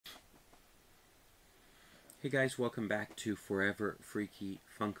Hey guys, welcome back to Forever Freaky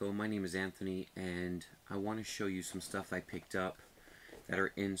Funko. My name is Anthony and I want to show you some stuff I picked up that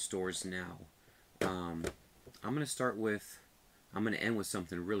are in stores now. I'm going to end with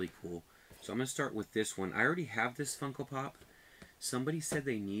something really cool. So I'm going to start with this one. I already have this Funko Pop. Somebody said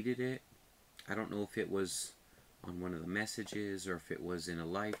they needed it. I don't know if it was on one of the messages or if it was in a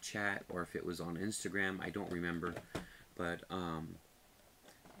live chat or if it was on Instagram. I don't remember. But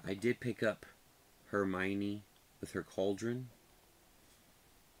I did pick up Hermione with her cauldron.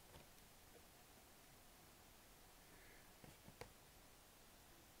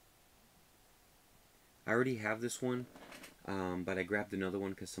 I already have this one, but I grabbed another one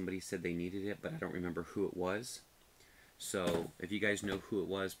because somebody said they needed it, but I don't remember who it was. So if you guys know who it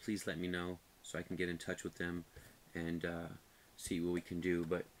was, please let me know so I can get in touch with them and see what we can do.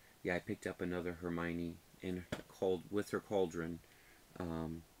 But yeah, I picked up another Hermione with her cauldron.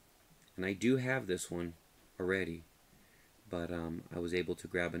 And I do have this one already, but I was able to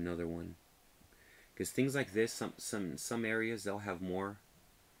grab another one because things like this, some areas they'll have more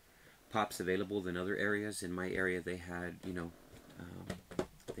pops available than other areas. In my area, they had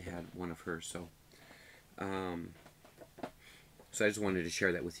they had one of hers, so I just wanted to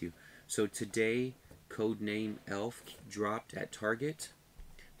share that with you. So today, Codename Elf dropped at Target,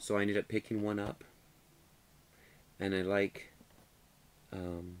 so I ended up picking one up, and I like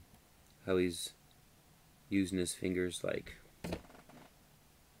how he's using his fingers like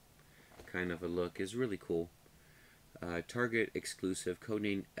kind of a look. Is really cool. Target exclusive,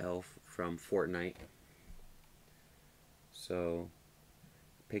 Codename Elf from Fortnite. So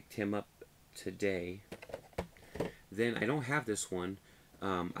picked him up today. Then I don't have this one.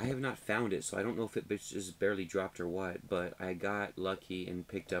 I have not found it, so I don't know if it just barely dropped or what, but I got lucky and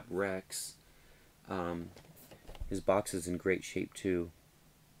picked up Rex. His box is in great shape too.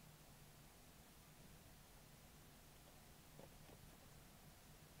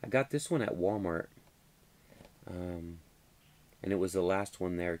 I got this one at Walmart, and it was the last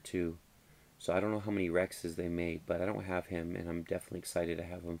one there too. So I don't know how many Rexes they made, but I don't have him, and I'm definitely excited to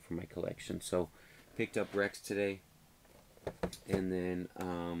have him for my collection. So picked up Rex today, and then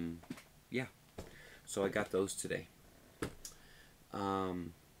yeah, so I got those today. Let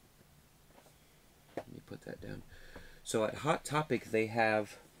me put that down. So at Hot Topic they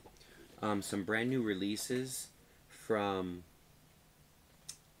have some brand new releases from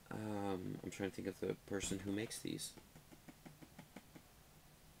I'm trying to think of the person who makes these.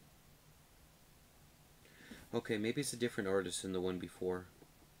 Okay, maybe it's a different artist than the one before.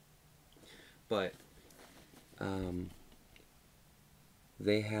 But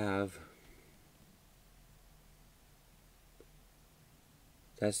they have,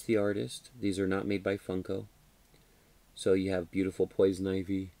 that's the artist. These are not made by Funko. So you have beautiful Poison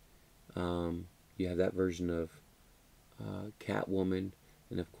Ivy. You have that version of Catwoman.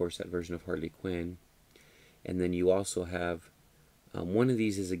 And of course that version of Harley Quinn. And then you also have, one of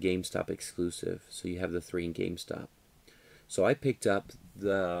these is a GameStop exclusive. So you have the 3 in GameStop. So I picked up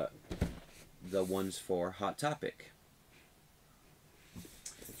the ones for Hot Topic.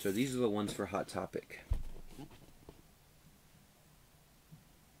 So these are the ones for Hot Topic.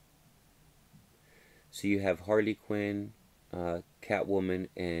 So you have Harley Quinn, Catwoman,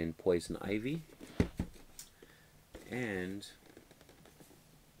 and Poison Ivy. And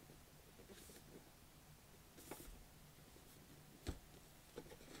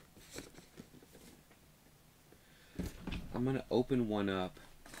I'm going to open one up.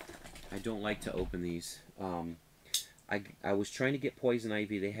 I don't like to open these. I was trying to get Poison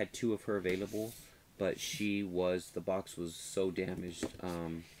Ivy. They had 2 of her available, but the box was so damaged.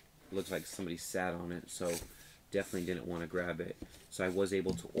 Looks like somebody sat on it, so definitely didn't want to grab it. So I was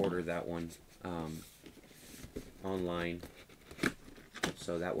able to order that one online.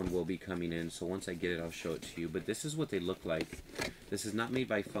 So that one will be coming in. So once I get it, I'll show it to you. But this is what they look like. This is not made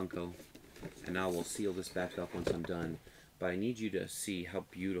by Funko, and I will seal this back up once I'm done. But I need you to see how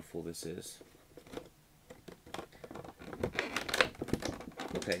beautiful this is.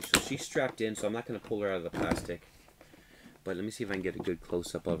 Okay, so she's strapped in, so I'm not going to pull her out of the plastic. But let me see if I can get a good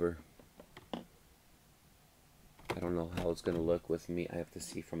close-up of her. I don't know how it's going to look with me. I have to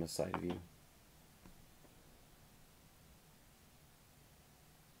see from a side view.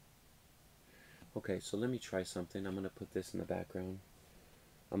 Okay, so let me try something. I'm going to put this in the background.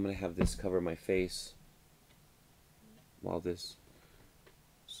 I'm going to have this cover my face while this,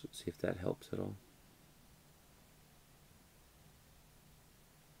 so see if that helps at all.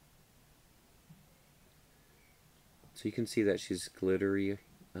 So you can see that she's glittery.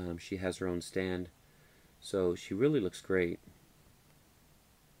 She has her own stand. So she really looks great.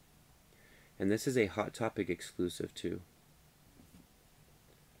 And this is a Hot Topic exclusive too.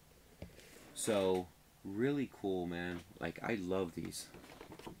 So, really cool, man. Like, I love these.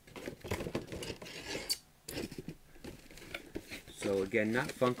 So again, not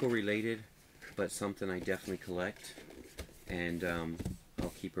Funko related, but something I definitely collect. And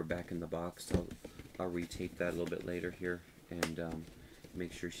I'll keep her back in the box. I'll retape that a little bit later here and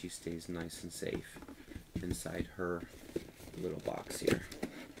make sure she stays nice and safe inside her little box here.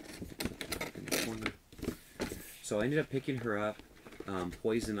 In the corner. So I ended up picking her up.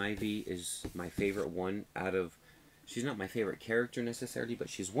 Poison Ivy is my favorite one out of... She's not my favorite character necessarily, but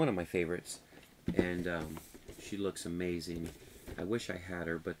she's one of my favorites. And she looks amazing. I wish I had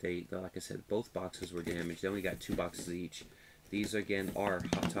her, but like I said, both boxes were damaged. They only got 2 boxes each. These, again, are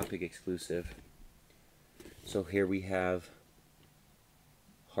Hot Topic exclusive. So here we have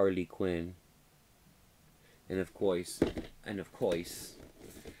Harley Quinn. And of course,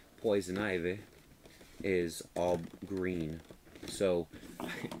 Poison Ivy is all green. So,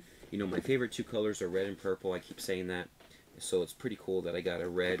 you know, my favorite 2 colors are red and purple. I keep saying that. So it's pretty cool that I got a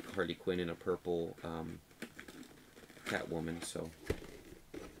red Harley Quinn and a purple Catwoman. So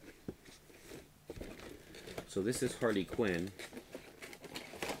this is Harley Quinn.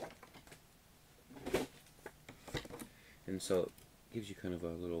 And so it gives you kind of a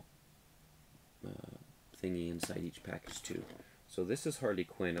little thingy inside each package too. So this is Harley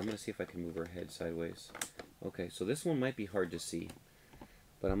Quinn. I'm going to see if I can move her head sideways. Okay, so this one might be hard to see,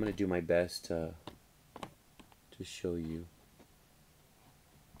 but I'm going to do my best to show you.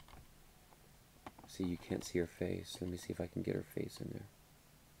 See, you can't see her face. Let me see if I can get her face in there.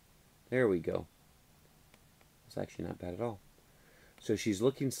 There we go. It's actually not bad at all. So she's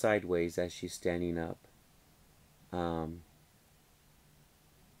looking sideways as she's standing up.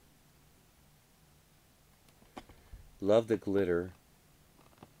 Love the glitter.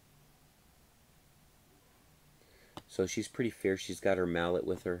 So she's pretty fierce. She's got her mallet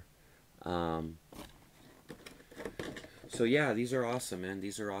with her. So yeah, these are awesome, man.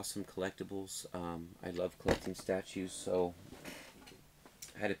 These are awesome collectibles. I love collecting statues, so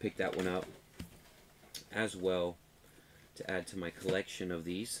I had to pick that one up as well to add to my collection of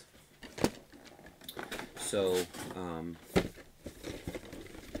these. So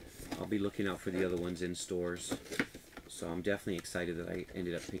I'll be looking out for the other ones in stores. So I'm definitely excited that I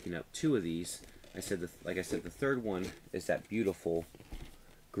ended up picking up 2 of these. Like I said, the third one is that beautiful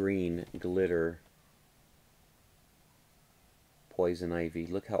green glitter Poison Ivy.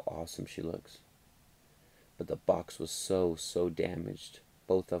 Look how awesome she looks. But the box was so damaged.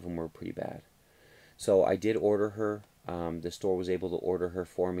 Both of them were pretty bad. So I did order her. The store was able to order her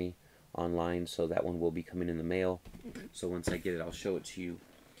for me online, so that one will be coming in the mail. So once I get it, I'll show it to you.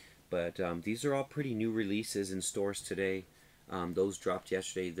 But these are all pretty new releases in stores today. Those dropped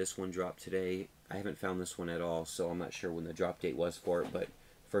yesterday. This one dropped today. I haven't found this one at all, so I'm not sure when the drop date was for it, but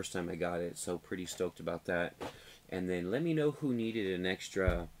first time I got it, so pretty stoked about that. And then let me know who needed an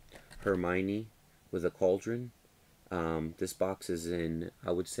extra Hermione with a cauldron. This box is in,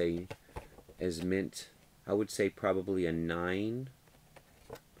 I would say, is mint. I would say probably a 9,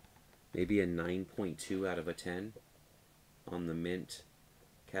 maybe a 9.2 out of a 10 on the mint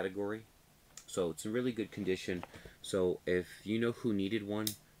category. So it's in really good condition. So if you know who needed one,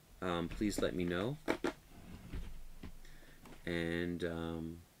 please let me know. And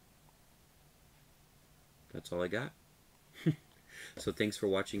that's all I got. So thanks for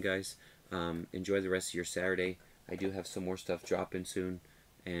watching, guys. Enjoy the rest of your Saturday. I do have some more stuff dropping soon,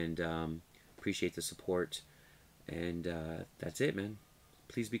 and appreciate the support. And that's it, man.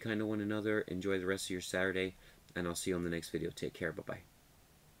 Please be kind to one another. Enjoy the rest of your Saturday, and I'll see you on the next video. Take care. Bye-bye.